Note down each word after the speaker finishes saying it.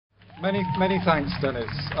Many thanks, Dennis.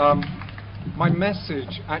 My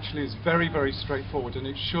message actually is very, very straightforward, and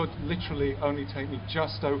it should literally only take me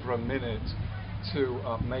just over a minute to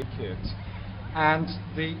make it. And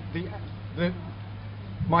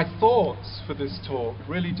my thoughts for this talk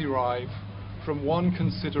really derive from one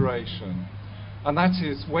consideration, and that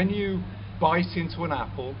is when you bite into an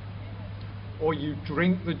apple or you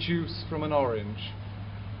drink the juice from an orange,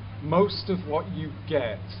 most of what you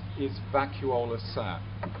get is vacuolar sap.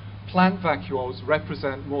 Plant vacuoles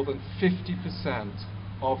represent more than 50%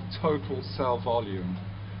 of total cell volume.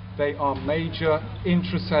 They are major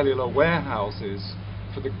intracellular warehouses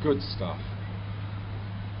for the good stuff.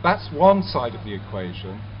 That's one side of the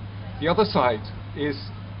equation. The other side is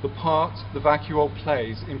the part the vacuole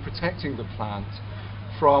plays in protecting the plant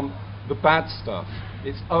from the bad stuff,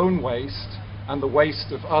 its own waste and the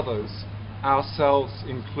waste of others, ourselves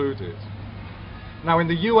included. Now, in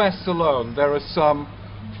the US alone, there are some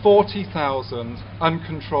 40,000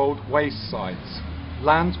 uncontrolled waste sites,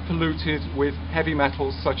 land polluted with heavy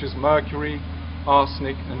metals such as mercury,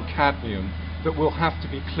 arsenic and cadmium that will have to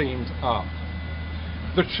be cleaned up.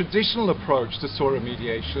 The traditional approach to soil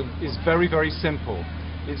remediation is very, very simple.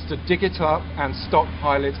 It's to dig it up and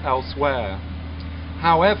stockpile it elsewhere.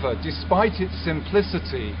 However, despite its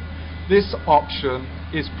simplicity, this option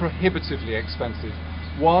is prohibitively expensive,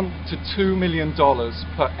 $1 to $2 million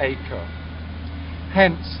per acre.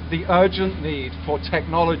 Hence, the urgent need for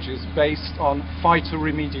technologies based on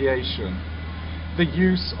phytoremediation, the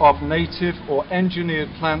use of native or engineered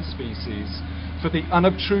plant species for the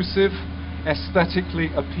unobtrusive, aesthetically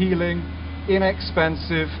appealing,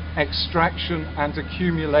 inexpensive extraction and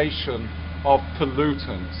accumulation of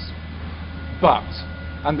pollutants. But,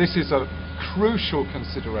 and this is a crucial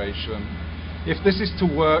consideration, if this is to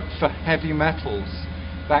work for heavy metals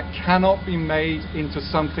that cannot be made into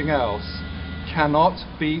something else, cannot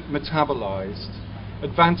be metabolized,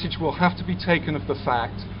 advantage will have to be taken of the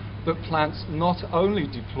fact that plants not only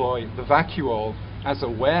deploy the vacuole as a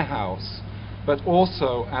warehouse, but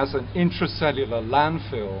also as an intracellular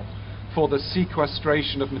landfill for the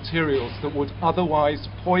sequestration of materials that would otherwise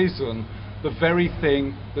poison the very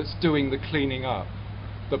thing that's doing the cleaning up,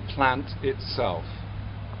 the plant itself.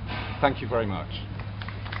 Thank you very much.